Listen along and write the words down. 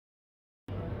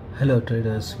Hello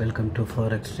traders, welcome to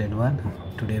Forex Trade 1.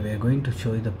 Today we are going to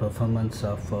show you the performance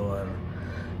of our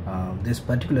this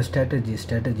particular strategy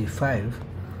 5,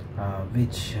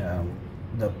 which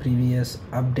the previous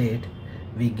update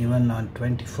we given on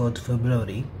 24th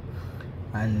February,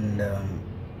 and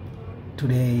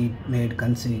today it made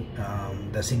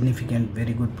the significant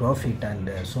very good profit, and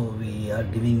so we are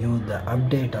giving you the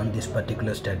update on this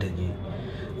particular strategy.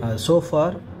 So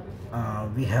far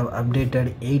we have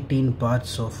updated 18 parts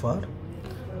so far.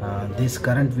 This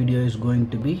current video is going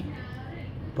to be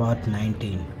part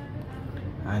 19,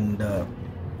 and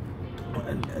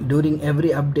during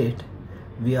every update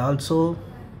we also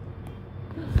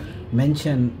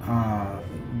mention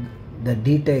the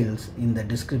details in the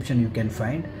description. You can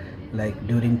find, like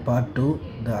during part 2,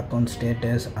 the account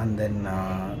status, and then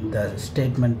the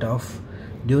statement of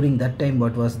during that time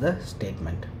what was the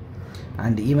statement.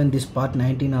 And even this part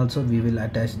 19 also we will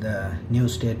attach the new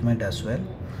statement as well,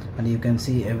 and you can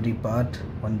see every part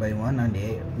one by one. And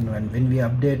when we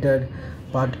updated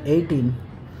part 18,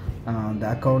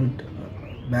 the account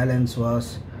balance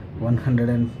was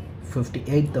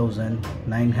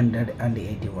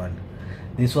 158,981.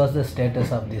 this was the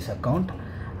status of this account,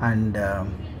 and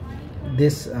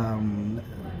this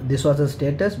was the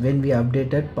status when we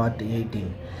updated part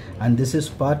 18, and this is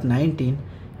part 19.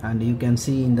 And you can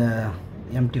see in the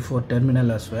MT4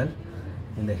 terminal as well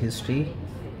in the history.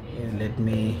 Let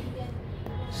me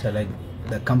select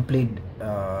the complete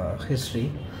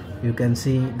history. You can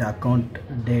see the account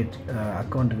date,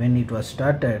 account when it was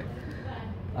started,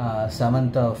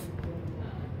 7th of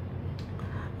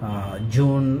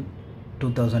June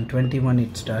 2021.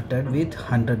 It started with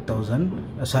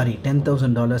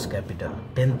 $10,000 capital.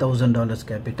 $10,000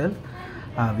 capital.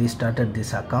 We started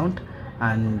this account,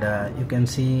 and you can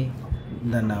see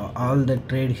then all the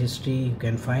trade history you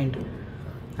can find,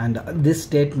 and this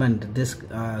statement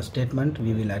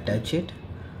we will attach it.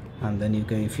 And then you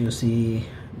can, if you see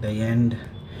the end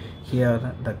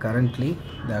here, currently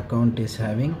the account is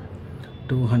having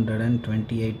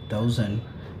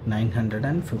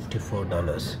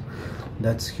 $228,954.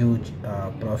 that's huge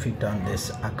profit on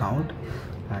this account,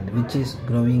 and which is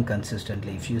growing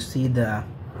consistently. If you see the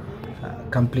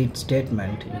complete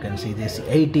statement, you can see this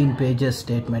 18 pages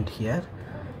statement here,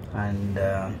 and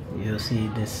you see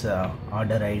this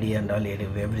order ID and all,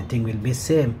 everything will be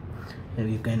same.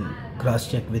 You can cross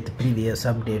check with previous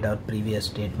update or previous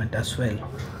statement as well.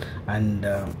 And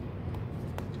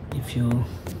if you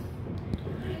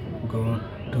go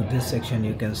to this section,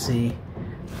 you can see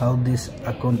how this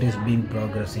account is being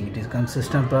progressing. It is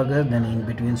consistent progress, then in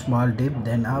between small dip,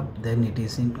 then up, then it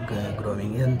is in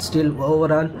growing, and still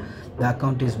overall the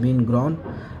account is being grown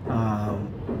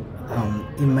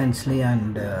immensely,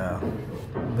 and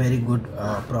very good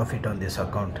profit on this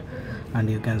account. And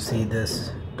you can see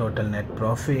this total net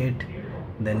profit,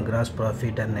 then gross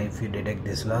profit, and if you deduct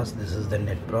this loss, this is the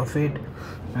net profit.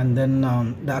 And then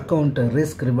the account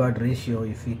risk reward ratio,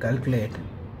 if we calculate,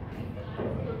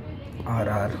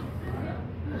 RR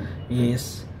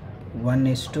is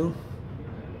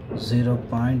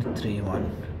 1:0.31,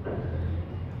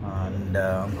 and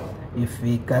if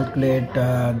we calculate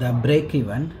the break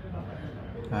even,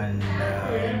 and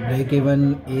break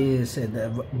even is the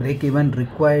break even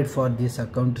required for this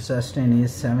account to sustain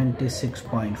is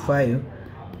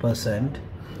 76.5%,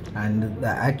 and the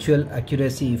actual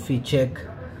accuracy, if we check,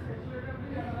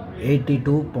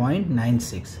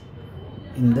 82.96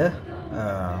 in the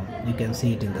you can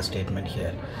see it in the statement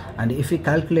here. And if we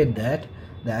calculate that,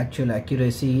 the actual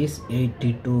accuracy is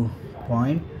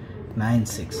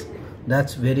 82.96.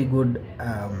 that's very good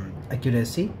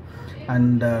accuracy.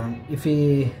 And if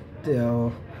we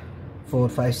 4,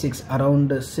 5, 6,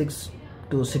 around 6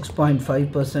 to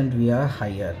 6.5% we are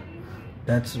higher,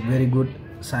 that's very good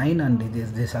sign. And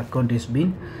this account is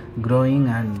been growing,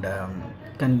 and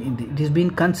it is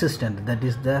been consistent. That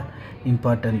is the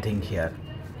important thing here.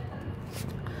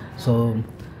 So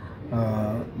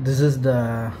this is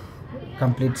the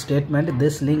complete statement.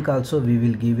 This link also we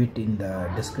will give it in the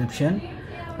description,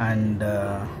 and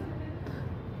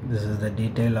this is the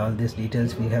detail. All these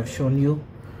details we have shown you.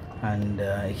 And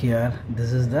here,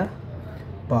 this is the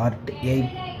part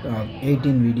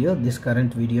 18 video. This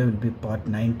current video will be part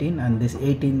 19, and this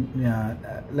 18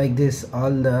 like this,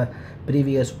 all the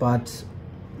previous parts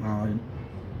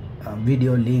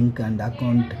video link and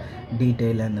account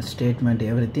detail and statement,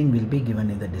 everything will be given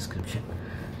in the description.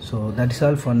 So that is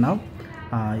all for now.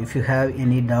 If you have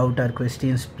any doubt or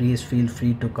questions, please feel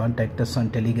free to contact us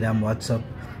on Telegram, WhatsApp,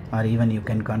 or even you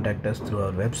can contact us through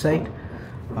our website.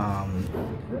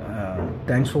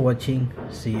 Thanks for watching.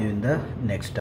 See you in the next time.